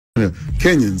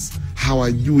Kenyans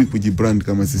hawajui kujibrand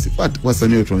kama sisi. But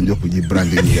wasanii wetu wanajua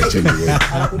kujibrand ni ya cheni wewe.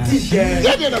 Anakutisha.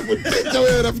 Yaani anakutisha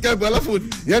wewe rafiki yangu. Alafu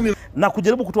yani na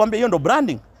kujaribu kutuambia hiyo ndo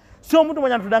branding. Sio mtu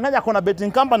mwenye anatudanganya akona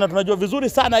betting company na tunajua vizuri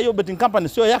sana hiyo betting company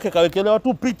sio yake, kawekelewa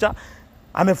tu picha,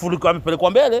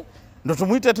 amepelekwa mbele ndo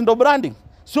tumuite eti ndo branding.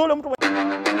 Sio yule mtu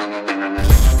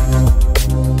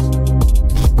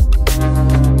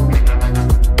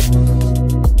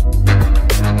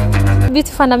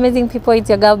Beautiful and amazing people, it's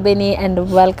your girl Benny and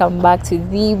welcome back to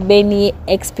the Benny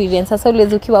Experience. Sasa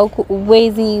ulezi ukiwa huku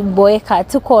uwezi boeka,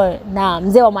 tuko na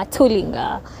mzee wa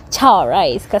Matulinga, Chao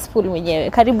Rice, Cassypol mwenyewe.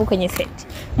 Karibu kwenye set.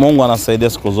 Mungu anasaidia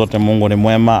siku zote, Mungu ni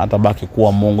mwema, atabaki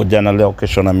kuwa Mungu jana leo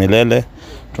kesho na milele.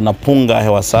 Tunapunga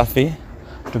hewa safi,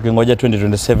 tukingoja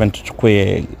 2027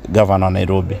 tuchukue governor wa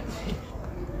Nairobi.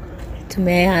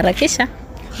 Tumeharakisha.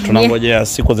 Tunangojea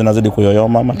siku zinazidi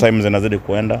kuyoyoma, time zinazidi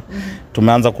kuenda.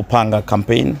 Tumeanza kupanga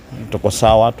campaign, tuko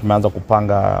sawa, tumeanza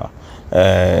kupanga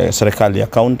serikali ya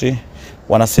county.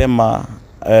 Wanasema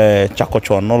chako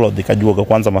chonolo dikajua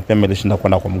kwanza mapema ilishinda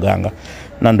kwenda kwa mganga.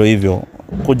 Na ndio hivyo,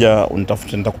 kuja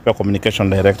unitafutie nitakupea communication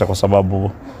director kwa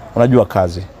sababu unajua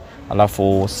kazi.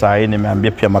 Alafu saa hii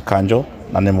nimeambia pia makanjo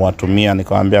na nimewatumia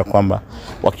nikawaambia kwamba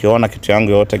wakiona kitu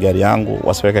yangu yote gari yangu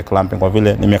wasiweke clamping kwa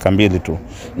vile ni miaka 2 tu.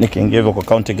 Nikiingia hivyo kwa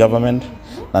county government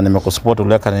na nimekusupport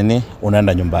uleka nini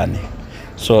unaenda nyumbani.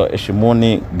 So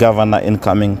heshimuni governor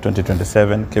incoming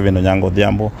 2027 Kevin Onyango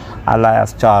Odhiambo,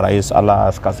 alias Chao Rice,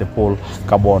 alias Cassypol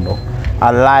Kabondo,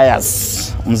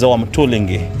 alias mzee wa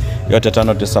Mtulingi. Yote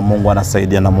 5-9 Mungu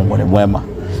anasaidia na Mungu ni mwema.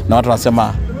 Na watu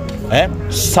wanasema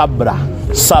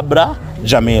sabra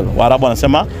jamil. Waarabu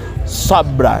wanasema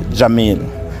sabra jamil,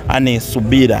 ani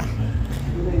subira.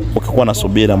 Ukikuwa na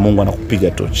subira Mungu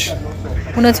anakupiga tochi.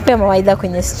 Unatupea mawaidha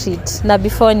kwenye street. Na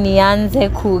before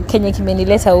nianze Kenya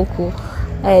kimenileta huku,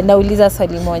 nauliza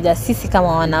swali moja. Sisi kama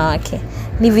wanawake,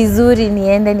 ni vizuri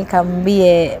niende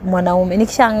nikambie mwanaume,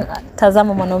 nikisha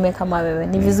tazama mwanaume kama wewe,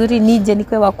 ni vizuri nije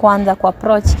nikwe wa kwanza kwa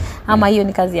approach ama hiyo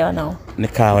ni kazi ya wanaume? Ni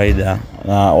kawaida,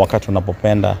 na wakati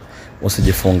unapopenda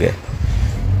usijifunge.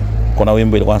 Kuna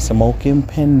wimbo ilikuwa nasema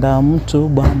ukimpenda mtu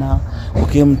bwana,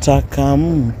 ukimtaka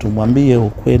mtu mwambie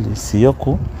ukweli, sio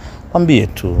mwambie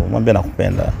tu, mwambie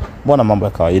nakupenda. Mbona mambo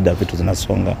ya kawaida, vitu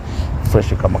zinasonga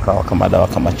fresh kama kawa, kama dawa,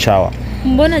 kama chawa.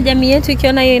 Mbona jamii yetu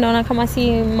ikiona hiyo inaona kama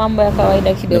si mambo ya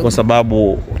kawaida kidogo? Ni kwa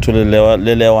sababu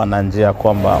tulilelewa na njia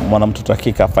kwamba mwanamtoto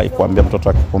hakika hafai kuambia mtoto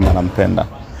wake kwamba anampenda.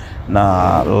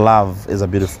 Na love is a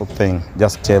beautiful thing.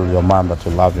 Just tell your man that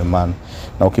you love your man.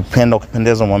 Na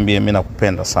ukipendeza mwambie mimi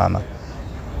nakupenda sana.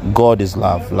 God is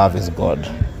love, love is God.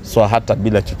 So hata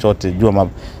bila chochote jua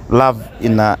love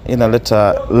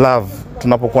inaleta love.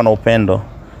 Tunapokuwa na upendo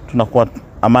tunakuwa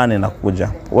amani inakuja.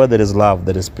 Where there is love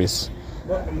there is peace.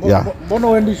 Yeah. Mbona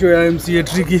uendi show ya MC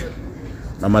Tricky?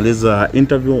 Namaliza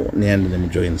interview niende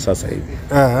nimjoin sasa hivi.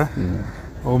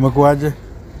 Umekuaje?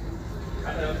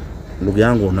 Ndugu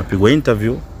yangu unapigwa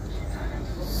interview.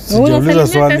 Sijauliza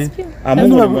swali.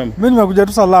 Mungu ni mwema. Mimi nimekuja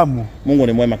tu salamu. Mungu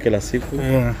ni mwema kila siku.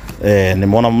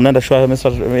 Nimeona mnaenda show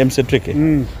ya MC Tricky.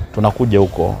 Tunakuja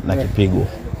huko na kipigo.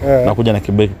 Nakuja na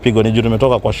kipigo. Ni juu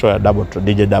tumetoka kwa show ya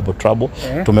DJ Double Trouble.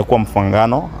 Tumekuwa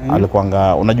mfangano.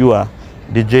 Alikuwa unajua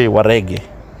DJ wa reggae.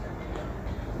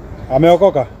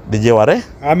 Ameokoka? DJ wa reggae?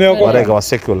 Ameokoka. Wa reggae wa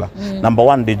secular. Number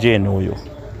 1 DJ ni huyo.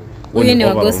 Huyu ni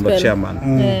wa gospel. Chairman.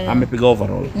 Amepiga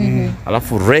overall.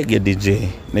 Alafu reggae DJ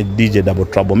ni DJ Double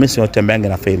Trouble. Mimi sitembeanga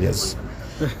na failures.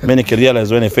 Mimi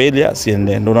nikirealize wewe ni failure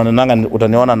siende. Ndio unaonanga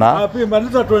utaniona na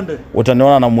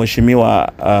utaniona na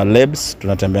mheshimiwa Lebs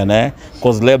tunatembea naye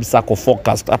cause Lebs ako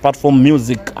focused. Apart from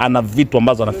music ana vitu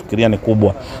ambazo anafikiria ni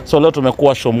kubwa. So leo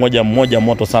tumekuwa show moja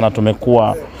moto sana.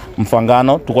 Tumekuwa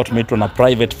mfangano, tulikuwa tumeitwa na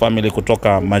private family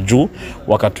kutoka majuu,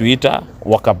 wakatuita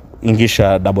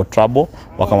wakaingisha Double Trouble,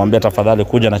 wakamwambia tafadhali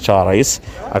kuja na Chao Rice.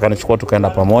 Akanichukua tukaenda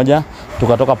pamoja,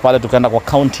 tukatoka pale tukaenda kwa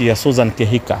county ya Susan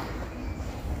Kehika.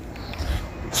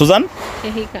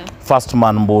 First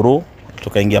man Mburu,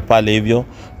 tukaingia pale hivyo,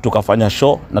 tukafanya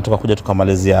show na tukakuja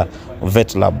tukamalizia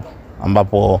Vet Lab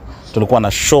ambapo tulikuwa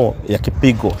na show ya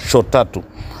kipigo, show 3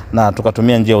 na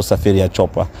tukatumia njia ya usafiri ya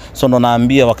chopa. So ndo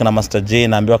naambia wakina Master J,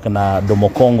 naambia wakina Domo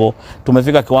Kongo,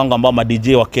 tumefika kiwango ambao ma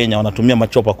DJ wa Kenya wanatumia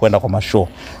machopa kwenda kwa mashow.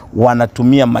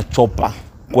 Wanatumia machopa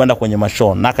kwenda kwenye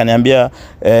mashow. Na akaniambia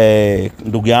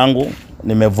ndugu yangu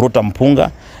nimevuruta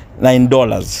mpunga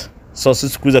 $9. So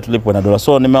sisi kuiza tulipo na dola.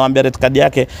 So nimewambia rate card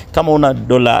yake kama una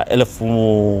dola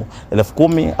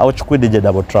 10,000 au chukui DJ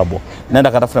Double Trouble.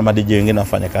 Nenda katafuta ma DJ wengine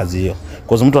wafanye kazi hiyo.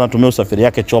 Kwa sababu mtu anatumia usafiri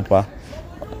yake chopa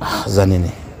za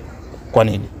nini? Kwa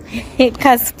nini?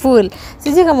 Cassypol.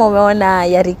 Sijui kama umeona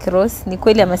ya Rick Ross. Ni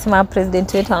kweli amesema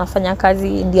president wetu anafanya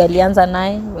kazi, ndiye alianza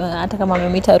naye hata kama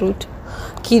amemita Ruto.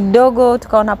 Kidogo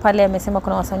tukaona pale amesema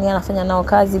kuna wasanii anafanya nao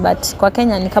kazi, but kwa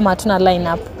Kenya ni kama hatuna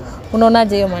line up.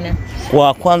 Unaonaje hiyo maneno?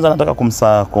 Kwa kwanza nataka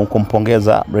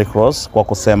kumpongeza Rick Ross kwa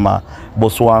kusema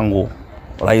boss wangu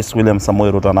Rais William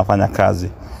Samoei Ruto anafanya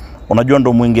kazi. Unajua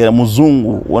ndo mwingine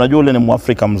mzungu, unajua ule ni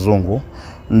Mwafrika mzungu,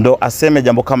 ndo aseme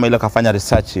jambo kama ile, akafanya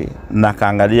research na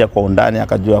kaangalia kwa undani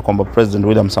akajua kwamba President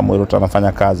William Samoei Ruto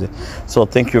anafanya kazi. So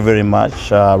thank you very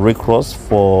much Rick Ross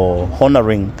for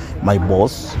honoring my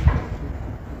boss,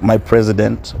 my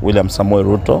President William Samoei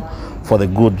Ruto, for the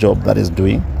good job that is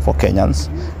doing for Kenyans.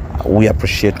 We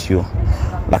appreciate you.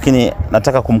 Lakini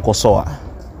nataka kumkosoa.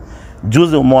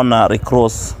 Juzi umeona Rick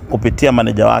Ross kupitia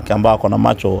manager wake ambao ako na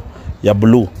macho ya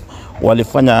blue,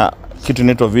 walifanya kitu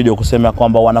inaitwa video kusema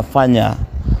kwamba wanafanya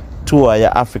tour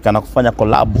ya Afrika na kufanya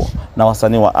collab na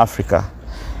wasanii wa Afrika.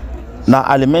 Na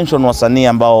alimention wasanii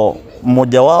ambao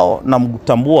mmoja wao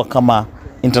namtambua kama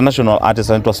international artist,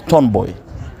 anaitwa Stoneboy,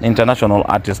 international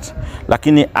artist.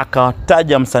 Lakini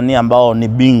akataja msanii ambao ni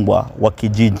bingwa wa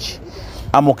kijiji,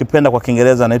 ama ukipenda kwa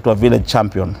Kiingereza anaitwa village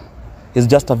champion. He's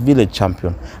just a village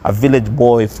champion. A village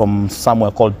boy from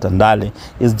somewhere called Tandale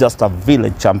is just a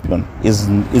village champion.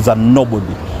 Is a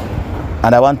nobody.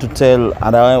 And I want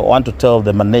to tell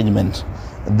the management,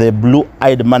 the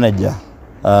blue-eyed manager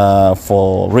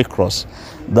for Rick Ross,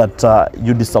 that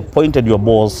you disappointed your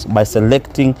boss by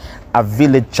selecting a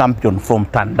village champion from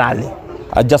Tandale,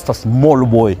 just a small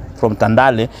boy from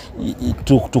Tandale,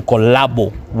 to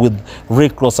collab with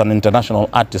Rick Ross, an international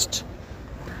artist.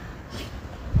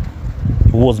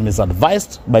 He was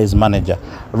misadvised by his manager.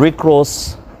 Rick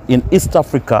Ross, in East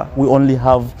Africa, we only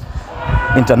have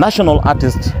international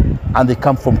artists, and they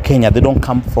come from Kenya. They don't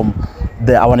come from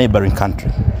our neighboring country.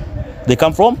 They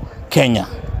come from Kenya.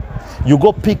 You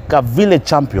go pick a village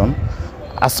champion,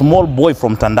 a small boy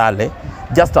from Tandale,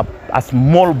 just a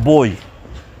small boy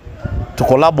to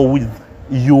collab with,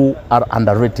 you are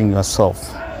underrating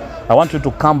yourself. I want you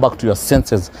to come back to your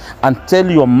senses and tell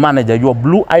your manager, your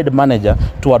blue-eyed manager,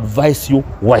 to advise you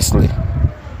wisely.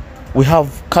 We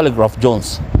have Calligraph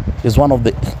Jones. He's one of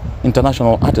the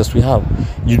international artists we have.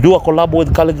 You do a collab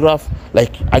with Calligraph,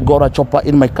 like I got a chopper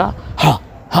in my car,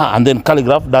 and then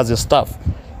Calligraph does your stuff.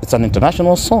 It's an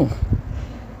international song.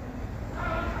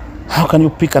 How can you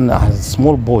pick a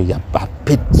small boy, a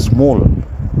bit small,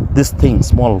 this thing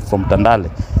small from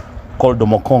Tandale, called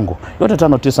Domokongo? Yote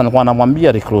tano tisa nilikuwa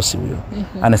namwambia Rick Ross huyo.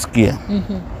 Anasikia.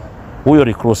 Huyo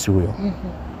Rick Ross huyo.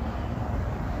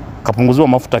 Kapunguziwa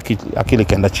mafuta akili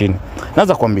kaenda chini.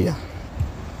 Naweza kuambia,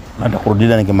 naenda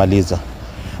kurudia nikimaliza,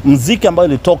 muziki ambao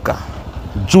ilitoka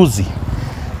juzi,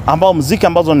 ambao muziki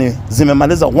ambazo ni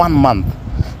zimemaliza 1 month,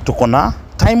 tuko na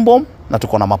Time Bomb na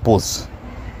tuko na Mapose.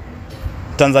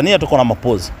 Tanzania tuko na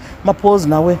Mapose. Mapose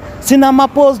nawe, sina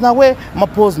Mapose nawe,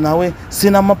 Mapose nawe,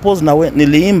 sina Mapose nawe.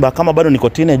 Niliimba kama bado niko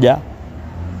teenager.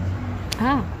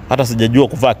 Hata sijajua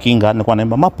kuvaa kinga, nilikuwa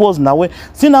naimba Mapose nawe,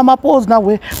 sina Mapose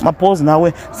nawe, Mapose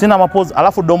nawe, sina Mapose.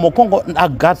 Alafu Domokongo, I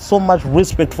got so much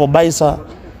respect for Baisa.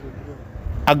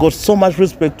 I got so much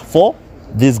respect for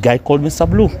this guy called Mr.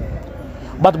 Blue.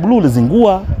 But Blue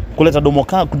lizingua kuleta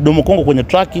Domokongo kwenye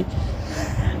traki.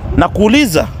 Na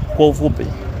kuuliza kwa ufupi,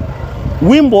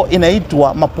 wimbo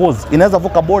inaitwa Mapose, inaweza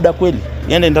vuka border kweli?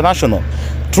 Iende international?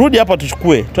 Turudi hapa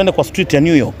tuchukue, twende kwa street ya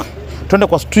New York, twende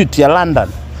kwa street ya London,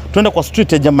 twende kwa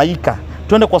street ya Jamaica,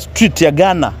 twende kwa street ya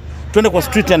Ghana, twende kwa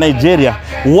street ya Nigeria.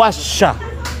 Washa,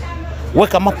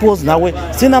 weka Mapose nawe,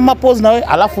 sina Mapose nawe,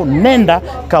 alafu nenda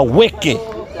kaweke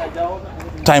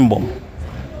Time Bomb.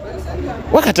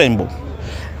 Weka Time Bomb.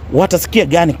 Watasikia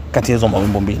gani kati ya hizo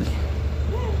mawimbo mbili?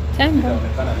 Time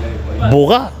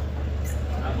Bomb.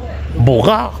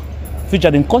 Boga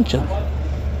featuring Conscience.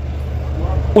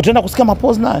 Utaenda kusikia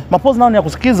Mapose nawe. Mapose nawe ni ya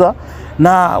kusikiza,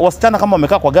 na wasichana kama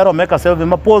wamekaa kwa gari wameweka selfie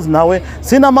Mapose nawe,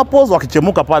 sina Mapose,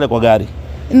 wakichemuka pale kwa gari.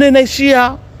 Ndio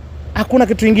inaishia, hakuna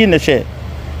kitu kingine she.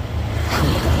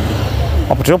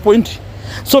 Hapo point.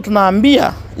 So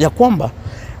tunaambia ya kwamba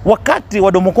wakati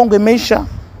wa Domokongo imeisha.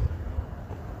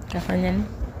 Kafanya nini?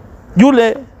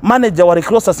 Yule manager wa Rick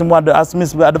Ross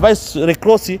advice Rick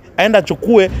Ross aenda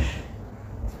achukue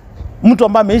mtu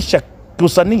ambaye ameisha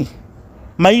kiusanii,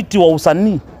 maiti wa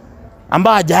usanii,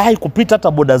 ambaye hajawahi kupita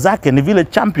hata boda zake, ni vile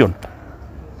champion.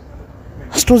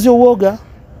 Stop your uoga.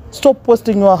 Stop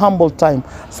wasting your humble time.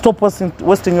 Stop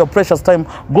wasting your precious time.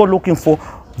 Go looking for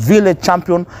village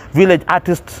champion, village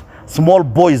artists, small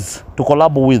boys to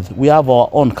collab with. We have our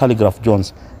own Calligraph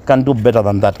Jones. Can do better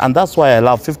than that. And that's why I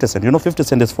love 50 Cent. You know 50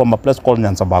 Cent is from a place called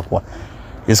Nyansabakwa.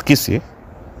 Is Kisi.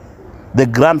 The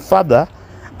grandfather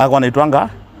Ako anaitwanga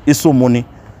Isumuni.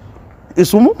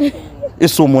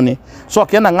 Isumuni. So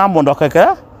akienda ngambo ndo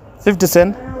akaweka 50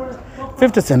 cent.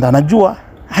 50 cent anajua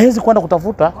haiwezi kwenda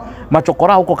kutafuta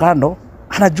machokora huko kando.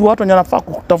 Anajua watu wenye wanafaa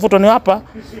kutafuta ni hapa.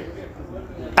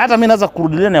 Hata mimi naweza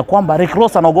kurudilia ya kwamba Rick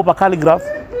Ross anaogopa calligraph.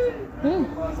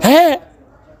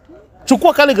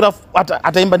 Chukua calligraph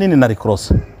ataimba nini na Rick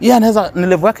Ross? Yeye anaweza ni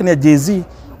level yake ni ya Jay-Z,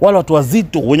 wale watu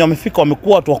wazito wenye wamefika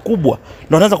wamekuwa watu wakubwa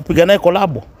ndio anaweza kupiga naye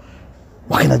collab.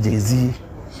 Wakina Jay-Z,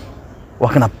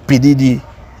 wakina P.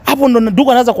 Hapo ndo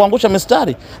ndugu anaweza kuangusha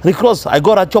mistari. Rick Ross, I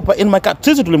got a chopper in my car.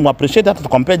 Sisi tulimappreciate hata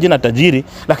tukampea jina tajiri,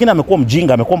 lakini amekuwa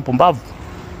mjinga, amekuwa mpumbavu.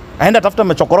 Aenda tafuta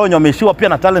machokora wenye wameishiwa pia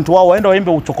na talent wao, waende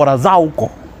waimbe uchokora zao huko.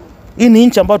 Hii ni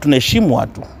nchi ambayo tunaheshimu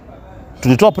watu.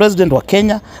 Tulitoa president wa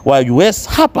Kenya, wa US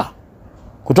hapa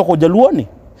kutoka Ujaluoni.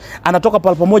 Anatoka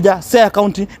pale pamoja Siaya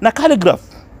County na calligraph.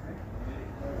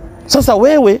 Sasa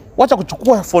wewe wacha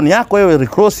kuchukua phone yako wewe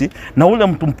Rick Ross na ule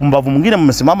mtu mpumbavu mwingine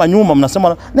mmesimama nyuma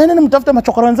mnasema nene mtafute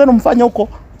machokora wenzenu mfanye huko.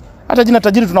 Hata jina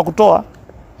tajiri tunakutoa.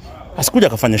 Asikuja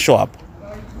akafanya show hapa.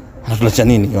 Anatuletea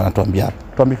nini? Wanatuambia hapa.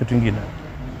 Tuambie kitu kingine.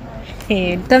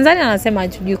 Tanzania anasema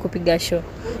hatujui kupiga show.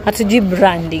 Hatujui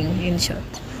branding in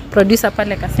short. Producer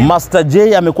pale kasema Master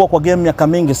J amekuwa kwa game miaka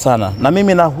mingi sana. Na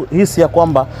mimi nahisi ya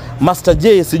kwamba Master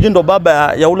J sijui ndo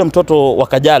baba ya ule mtoto wa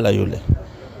Kajala yule.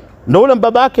 Ndo ule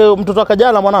baba yake mtoto wa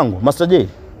Kajala mwanangu, Master J.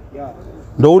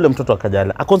 Ndo ule mtoto wa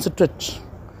Kajala. A concentrate.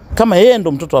 Kama yeye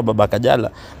ndo mtoto wa baba Kajala,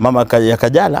 mama ya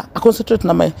Kajala, a concentrate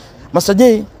na Master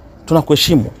J,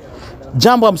 tunakuheshimu.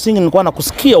 Jambo la msingi nilikuwa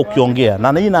nakusikia ukiongea.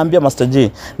 Na hii naambia Master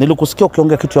J, nilikusikia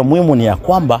ukiongea kitu ya muhimu ni ya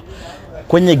kwamba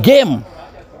kwenye game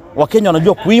Wakenya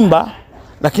wanajua kuimba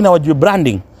lakini hawajui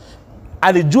branding.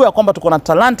 Alijua kwamba tuko na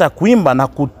talanta ya kuimba na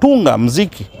kutunga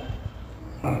muziki.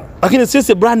 Lakini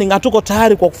sisi branding hatuko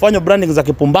tayari kwa kufanya branding za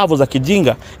kipumbavu za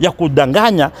kijinga ya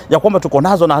kudanganya ya kwamba tuko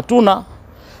nazo na hatuna.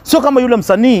 Sio kama yule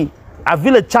msanii a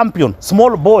village champion,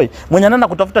 small boy mwenye anaenda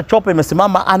kutafuta chopa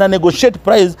imesimama ana negotiate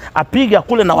price apiga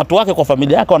kule na watu wake kwa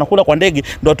familia yake wanakula kwa ndege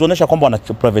ndio atuonesha kwamba wana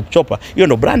private chopper. Hiyo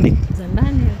ndio branding.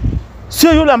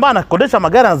 Sio yule ambaye anakodesha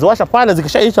magari anaziwasha pale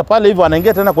zikishaisha pale hivyo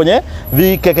anaingia tena kwenye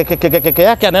vikeke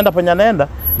yake anaenda penye anaenda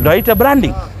ndio aita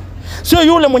branding. Sio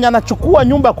yule mwenye anachukua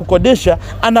nyumba ya kukodesha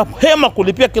anahema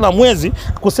kulipia kila mwezi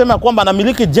kusema kwamba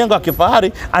anamiliki jengo la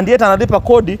kifahari andieta analipa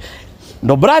kodi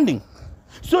ndio branding.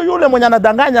 Sio yule mwenye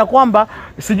anadanganya kwamba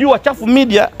sijui Wachafu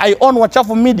Media, I own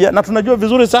Wachafu Media na tunajua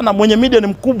vizuri sana mwenye media ni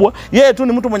mkubwa, yeye tu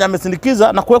ni mtu mwenye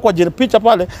amesindikiza na kuwekwa picha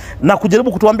pale na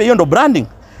kujaribu kutuambia hiyo ndio branding.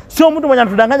 Sio mtu mwenye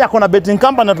anatudanganya kuna betting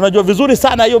company na tunajua vizuri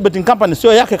sana hiyo betting company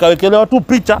sio yake, kawekelewa tu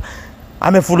picha,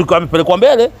 amefurikwa amepelekwa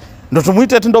mbele ndio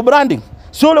tumuite eti ndio branding.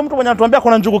 Sio yule mtu mwenye anatuambia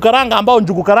kuna njugu karanga ambao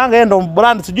njugu karanga yeye ndio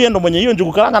brand, sijui ndio mwenye hiyo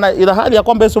njugu karanga na ila hali ya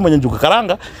kwamba sio mwenye njugu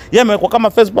karanga, yeye amewekwa kama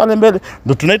face pale mbele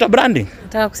ndio tunaita branding.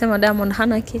 Nataka kusema Diamond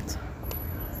hana kitu.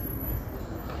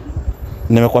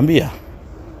 Nimekwambia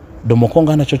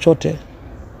Domokonga hana chochote.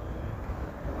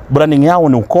 Branding yao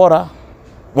ni ukora,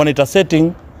 wanaita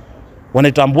setting,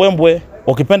 wanaita mbwembwe,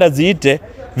 ukipenda ziite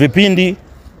vipindi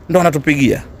ndio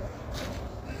wanatupigia.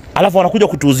 Alafu wanakuja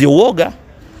kutuuzia uoga.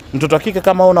 Mtoto wa kike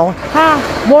kama unaona,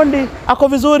 Mondi ako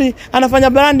vizuri, anafanya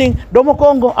branding,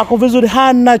 Domokongo ako vizuri,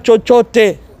 hana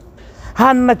chochote.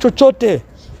 Hana chochote.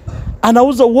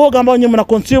 Anauza uoga ambao nyinyi mna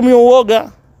consume hiyo uoga.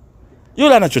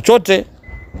 Yule ana chochote.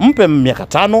 Mpe miaka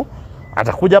 5,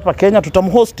 atakuja hapa Kenya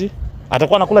tutamhosti.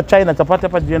 Atakuwa anakula chai na chapati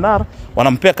hapa GNR,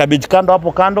 wanampea cabbage kando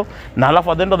hapo kando na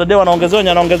alafu at the end of the day wanaongezewa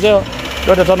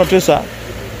yote 5-9.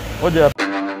 Hoja